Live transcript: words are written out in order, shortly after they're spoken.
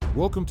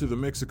Welcome to the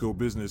Mexico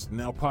Business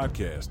Now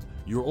podcast,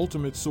 your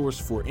ultimate source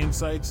for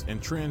insights and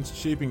trends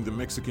shaping the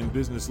Mexican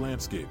business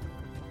landscape.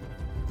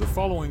 The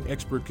following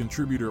expert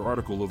contributor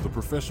article of the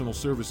professional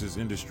services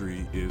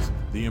industry is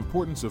The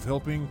Importance of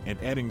Helping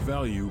and Adding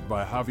Value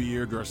by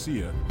Javier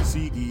García,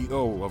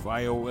 CEO of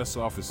iOS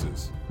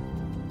Offices.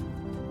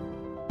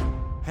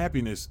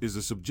 Happiness is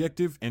a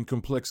subjective and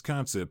complex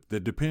concept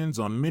that depends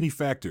on many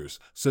factors,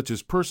 such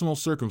as personal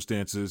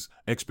circumstances,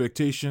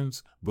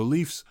 expectations,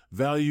 beliefs,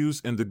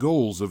 values, and the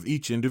goals of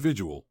each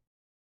individual.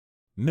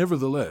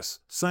 Nevertheless,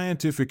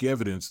 scientific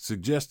evidence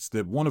suggests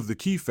that one of the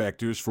key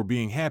factors for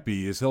being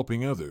happy is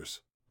helping others.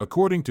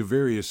 According to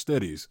various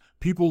studies,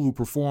 people who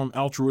perform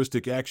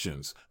altruistic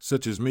actions,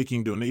 such as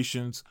making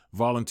donations,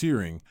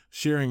 volunteering,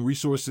 sharing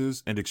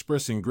resources, and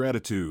expressing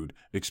gratitude,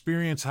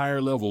 experience higher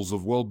levels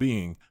of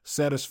well-being,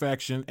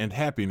 satisfaction, and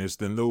happiness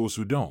than those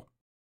who don't.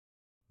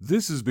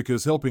 This is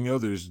because helping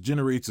others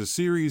generates a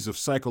series of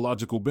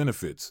psychological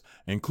benefits,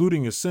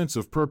 including a sense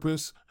of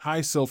purpose,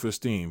 high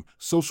self-esteem,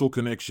 social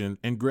connection,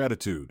 and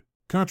gratitude.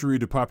 Contrary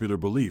to popular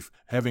belief,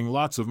 having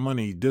lots of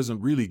money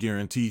doesn't really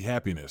guarantee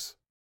happiness.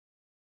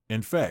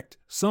 In fact,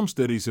 some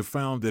studies have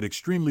found that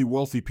extremely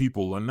wealthy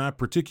people are not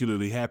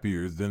particularly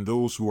happier than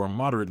those who are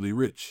moderately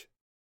rich.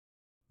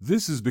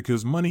 This is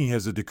because money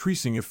has a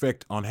decreasing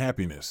effect on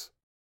happiness.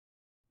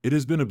 It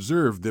has been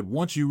observed that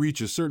once you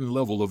reach a certain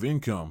level of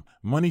income,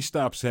 money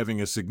stops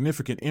having a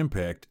significant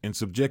impact in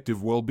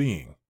subjective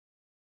well-being.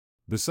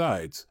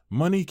 Besides,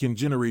 money can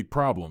generate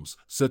problems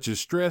such as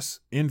stress,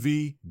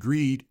 envy,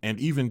 greed, and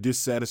even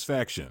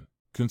dissatisfaction.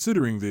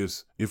 Considering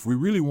this, if we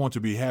really want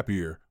to be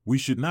happier, we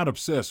should not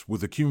obsess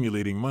with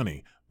accumulating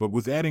money, but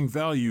with adding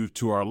value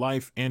to our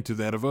life and to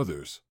that of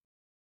others.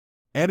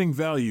 Adding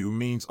value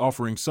means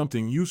offering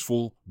something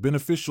useful,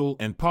 beneficial,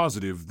 and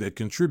positive that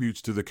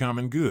contributes to the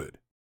common good.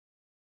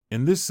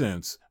 In this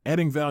sense,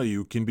 adding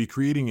value can be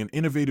creating an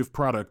innovative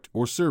product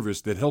or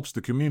service that helps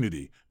the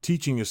community,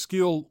 teaching a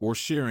skill, or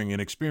sharing an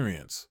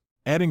experience.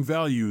 Adding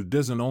value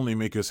doesn't only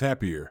make us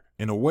happier,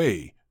 in a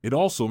way, it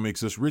also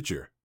makes us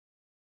richer.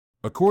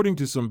 According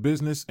to some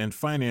business and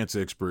finance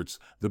experts,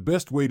 the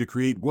best way to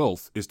create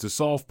wealth is to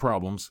solve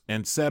problems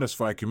and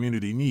satisfy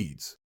community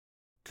needs.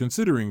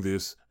 Considering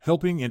this,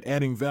 helping and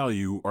adding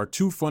value are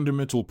two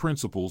fundamental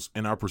principles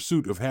in our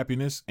pursuit of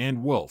happiness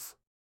and wealth.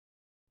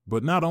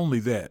 But not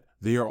only that,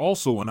 they are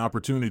also an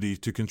opportunity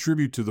to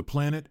contribute to the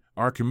planet,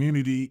 our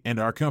community, and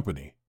our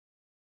company.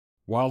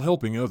 While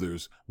helping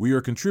others, we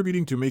are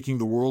contributing to making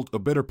the world a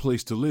better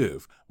place to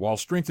live, while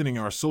strengthening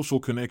our social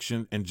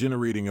connection and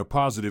generating a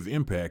positive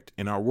impact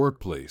in our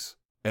workplace.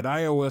 At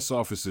iOS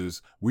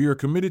Offices, we are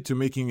committed to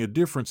making a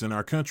difference in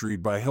our country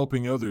by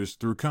helping others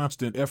through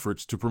constant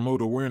efforts to promote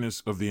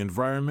awareness of the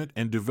environment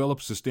and develop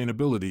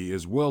sustainability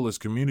as well as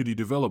community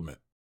development.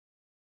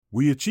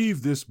 We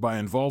achieve this by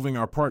involving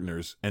our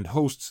partners and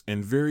hosts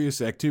in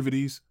various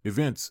activities,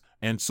 events,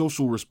 and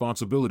social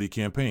responsibility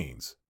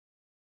campaigns.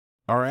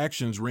 Our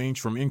actions range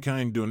from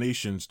in-kind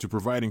donations to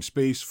providing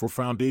space for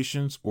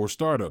foundations or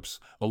startups,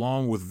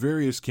 along with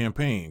various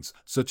campaigns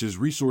such as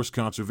resource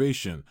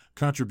conservation,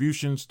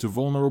 contributions to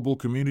vulnerable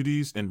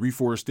communities, and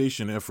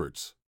reforestation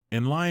efforts.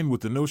 In line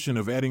with the notion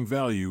of adding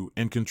value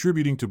and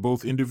contributing to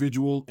both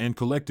individual and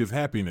collective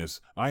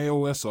happiness,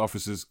 iOS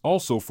Offices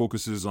also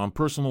focuses on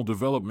personal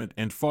development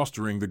and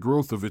fostering the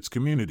growth of its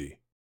community.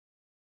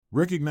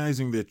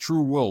 Recognizing that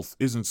true wealth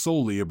isn't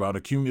solely about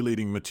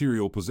accumulating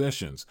material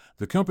possessions,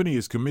 the company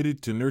is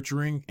committed to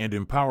nurturing and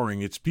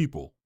empowering its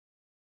people.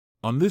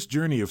 On this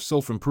journey of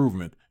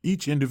self-improvement,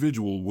 each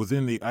individual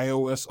within the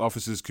iOS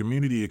Offices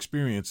community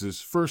experiences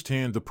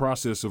firsthand the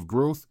process of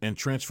growth and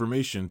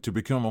transformation to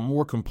become a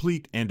more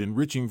complete and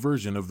enriching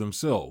version of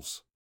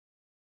themselves.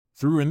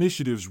 Through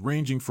initiatives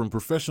ranging from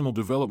professional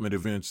development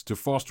events to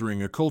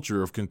fostering a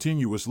culture of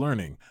continuous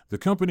learning, the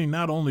company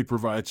not only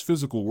provides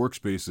physical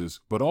workspaces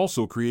but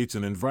also creates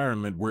an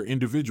environment where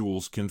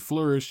individuals can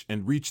flourish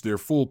and reach their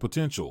full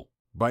potential.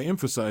 By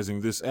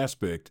emphasizing this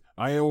aspect,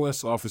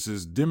 iOS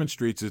Offices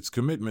demonstrates its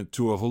commitment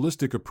to a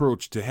holistic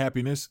approach to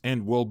happiness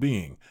and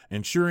well-being,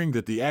 ensuring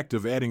that the act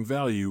of adding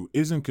value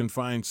isn't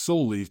confined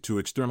solely to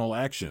external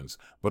actions,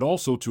 but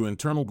also to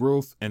internal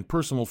growth and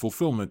personal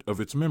fulfillment of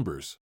its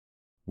members.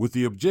 With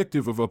the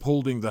objective of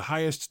upholding the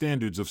highest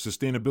standards of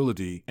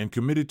sustainability and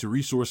committed to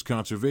resource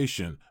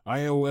conservation,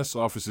 iOS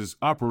Offices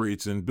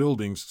operates in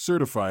buildings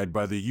certified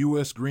by the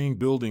U.S. Green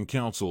Building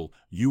Council,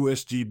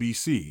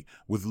 USGBC,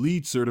 with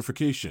LEED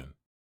certification.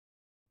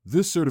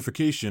 This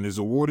certification is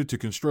awarded to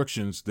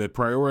constructions that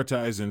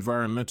prioritize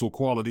environmental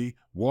quality,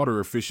 water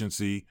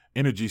efficiency,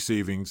 energy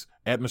savings,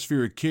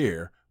 atmospheric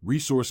care,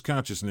 resource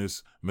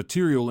consciousness,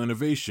 material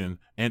innovation,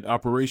 and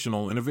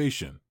operational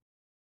innovation.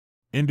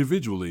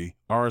 Individually,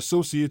 our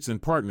associates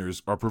and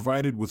partners are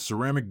provided with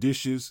ceramic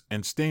dishes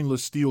and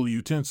stainless steel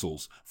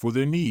utensils for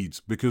their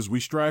needs because we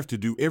strive to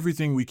do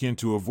everything we can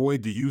to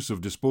avoid the use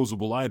of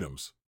disposable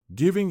items.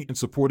 Giving and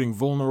supporting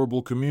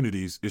vulnerable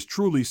communities is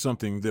truly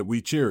something that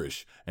we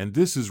cherish, and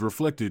this is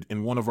reflected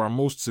in one of our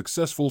most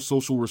successful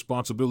social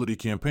responsibility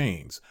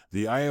campaigns,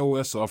 the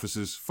iOS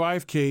office's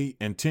 5K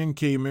and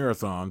 10K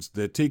marathons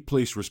that take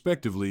place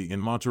respectively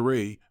in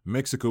Monterrey,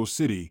 Mexico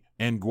City,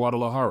 and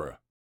Guadalajara.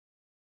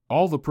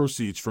 All the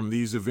proceeds from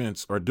these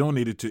events are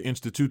donated to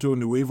Instituto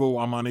Nuevo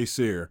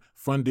Amanecer,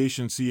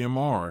 Fundación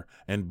CMR,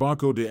 and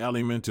Banco de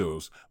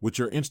Alimentos, which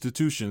are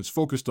institutions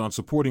focused on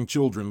supporting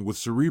children with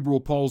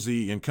cerebral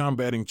palsy and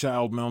combating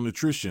child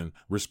malnutrition,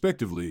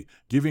 respectively,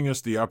 giving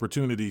us the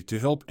opportunity to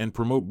help and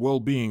promote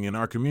well-being in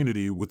our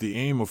community with the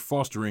aim of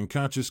fostering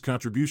conscious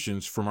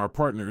contributions from our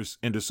partners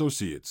and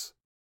associates.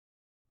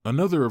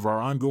 Another of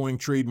our ongoing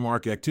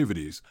trademark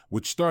activities,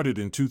 which started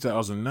in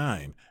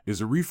 2009,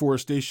 is a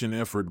reforestation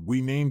effort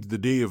we named the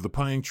Day of the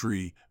Pine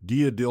Tree,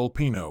 Dia del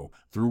Pino,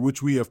 through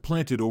which we have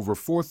planted over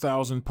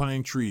 4,000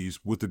 pine trees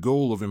with the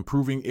goal of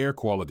improving air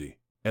quality.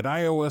 At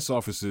iOS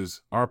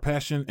offices, our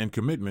passion and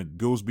commitment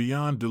goes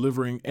beyond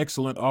delivering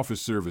excellent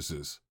office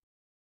services.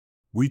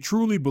 We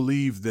truly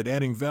believe that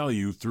adding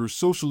value through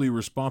socially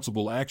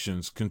responsible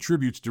actions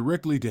contributes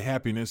directly to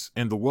happiness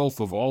and the wealth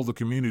of all the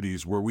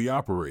communities where we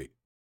operate.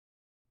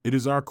 It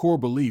is our core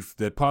belief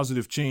that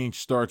positive change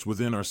starts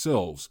within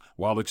ourselves,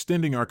 while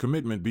extending our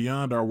commitment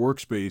beyond our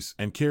workspace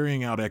and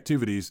carrying out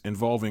activities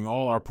involving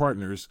all our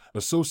partners,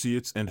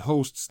 associates, and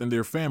hosts and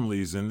their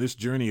families in this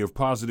journey of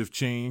positive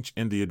change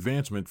and the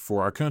advancement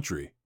for our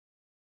country.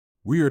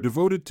 We are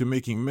devoted to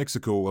making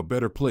Mexico a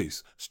better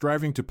place,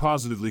 striving to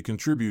positively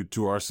contribute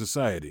to our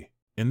society.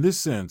 In this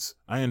sense,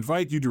 I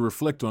invite you to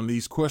reflect on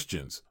these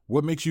questions.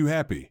 What makes you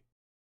happy?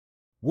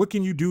 What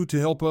can you do to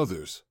help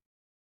others?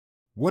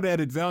 What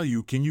added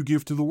value can you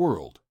give to the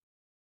world?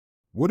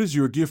 What is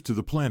your gift to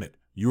the planet,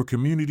 your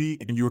community,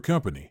 and your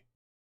company?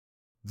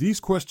 These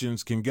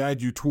questions can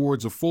guide you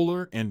towards a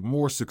fuller and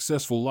more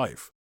successful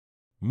life.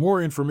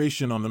 More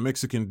information on the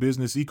Mexican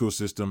business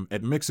ecosystem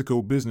at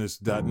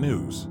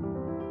mexicobusiness.news.